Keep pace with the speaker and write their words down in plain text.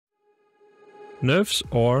NeRFs,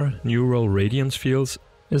 or neural radiance fields,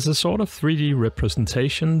 is a sort of 3D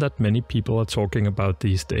representation that many people are talking about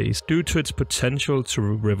these days, due to its potential to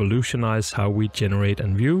revolutionize how we generate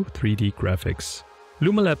and view 3D graphics.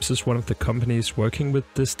 Luma is one of the companies working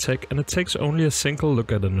with this tech, and it takes only a single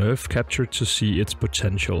look at a NeRF capture to see its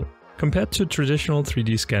potential. Compared to traditional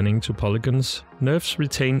 3D scanning to polygons, NeRFs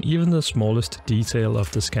retain even the smallest detail of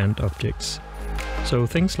the scanned objects. So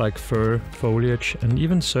things like fur, foliage, and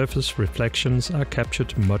even surface reflections are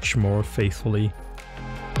captured much more faithfully.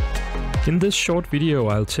 In this short video,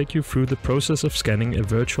 I'll take you through the process of scanning a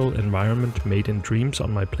virtual environment made in Dreams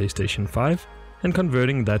on my PlayStation 5 and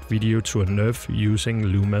converting that video to a NeRF using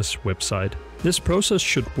Luma's website. This process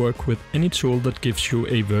should work with any tool that gives you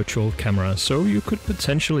a virtual camera, so you could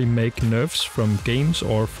potentially make NeRFs from games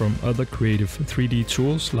or from other creative 3D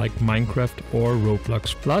tools like Minecraft or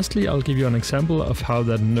Roblox. Lastly, I'll give you an example of how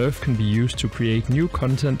that NeRF can be used to create new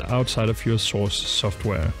content outside of your source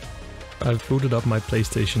software. I've booted up my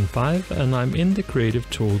PlayStation 5 and I'm in the creative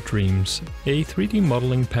tool Dreams, a 3D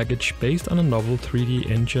modeling package based on a novel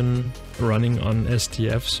 3D engine running on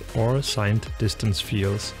SDFs or signed distance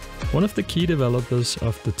fields. One of the key developers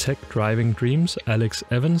of the tech driving Dreams, Alex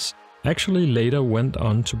Evans, actually later went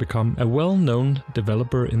on to become a well-known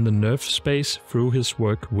developer in the NeRF space through his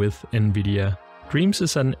work with NVIDIA. Dreams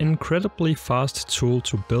is an incredibly fast tool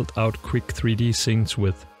to build out quick 3D scenes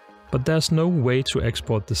with. But there's no way to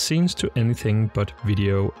export the scenes to anything but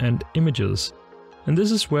video and images. And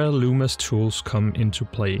this is where Luma's tools come into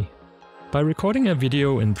play. By recording a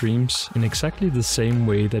video in Dreams in exactly the same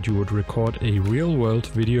way that you would record a real-world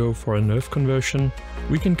video for a NeRF conversion,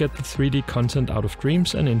 we can get the 3D content out of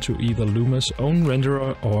Dreams and into either Luma's own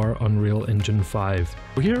renderer or Unreal Engine 5.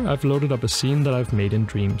 Here I've loaded up a scene that I've made in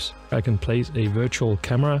Dreams. I can place a virtual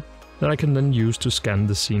camera that I can then use to scan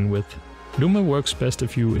the scene with. Luma works best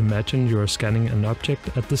if you imagine you're scanning an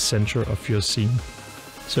object at the center of your scene.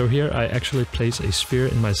 So here I actually place a sphere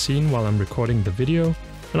in my scene while I'm recording the video,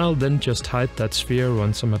 and I'll then just hide that sphere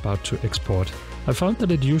once I'm about to export. I found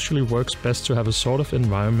that it usually works best to have a sort of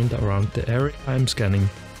environment around the area I'm scanning,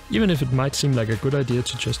 even if it might seem like a good idea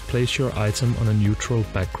to just place your item on a neutral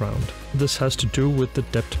background. This has to do with the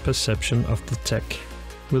depth perception of the tech.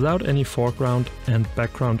 Without any foreground and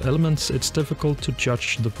background elements, it's difficult to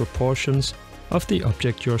judge the proportions of the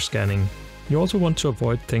object you're scanning. You also want to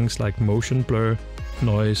avoid things like motion blur,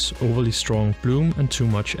 noise, overly strong bloom, and too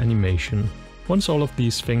much animation. Once all of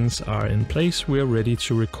these things are in place, we are ready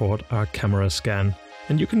to record our camera scan.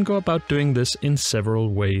 And you can go about doing this in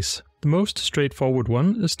several ways. The most straightforward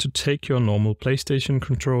one is to take your normal PlayStation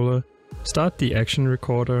controller, start the action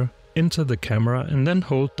recorder, enter the camera, and then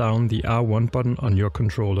hold down the R1 button on your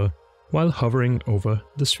controller while hovering over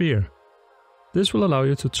the sphere. This will allow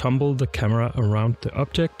you to tumble the camera around the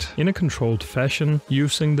object in a controlled fashion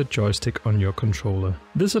using the joystick on your controller.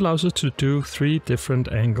 This allows us to do 3 different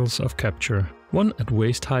angles of capture. One at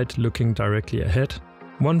waist height looking directly ahead,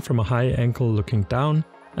 one from a high angle looking down,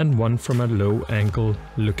 and one from a low angle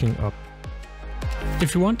looking up.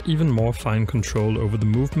 If you want even more fine control over the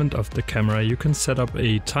movement of the camera, you can set up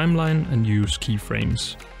a timeline and use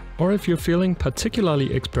keyframes. Or if you're feeling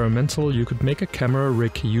particularly experimental, you could make a camera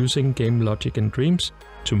rig using game logic in Dreams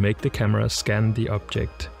to make the camera scan the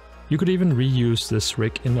object. You could even reuse this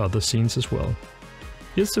rig in other scenes as well.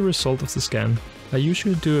 Here's the result of the scan. I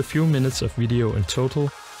usually do a few minutes of video in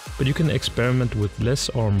total, but you can experiment with less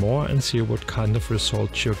or more and see what kind of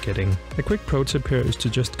results you're getting. A quick pro tip here is to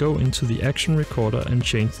just go into the action recorder and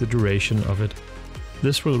change the duration of it.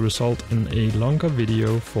 This will result in a longer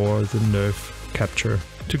video for the NeRF capture.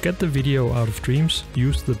 To get the video out of Dreams,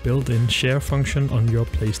 use the built-in share function on your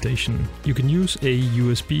PlayStation. You can use a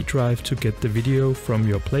USB drive to get the video from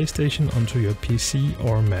your PlayStation onto your PC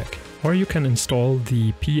or Mac. Or you can install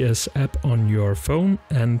the PS app on your phone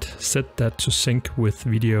and set that to sync with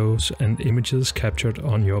videos and images captured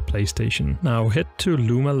on your PlayStation. Now head to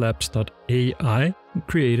lumalabs.ai and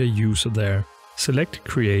create a user there. Select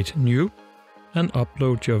Create New and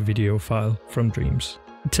upload your video file from Dreams.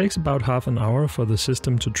 It takes about half an hour for the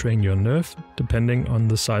system to train your NeRF, depending on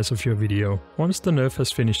the size of your video. Once the NeRF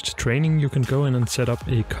has finished training, you can go in and set up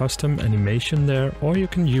a custom animation there, or you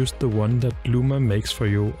can use the one that Luma makes for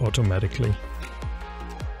you automatically.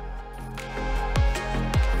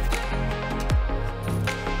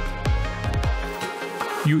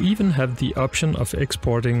 You even have the option of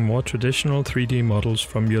exporting more traditional 3D models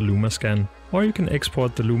from your Luma scan, or you can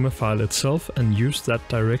export the Luma file itself and use that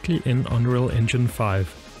directly in Unreal Engine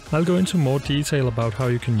 5. I'll go into more detail about how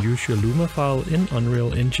you can use your Luma file in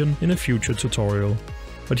Unreal Engine in a future tutorial,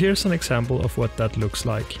 but here's an example of what that looks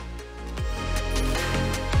like.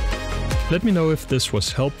 Let me know if this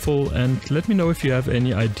was helpful, and let me know if you have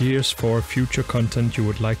any ideas for future content you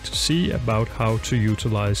would like to see about how to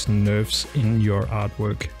utilize NeRFs in your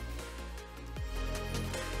artwork.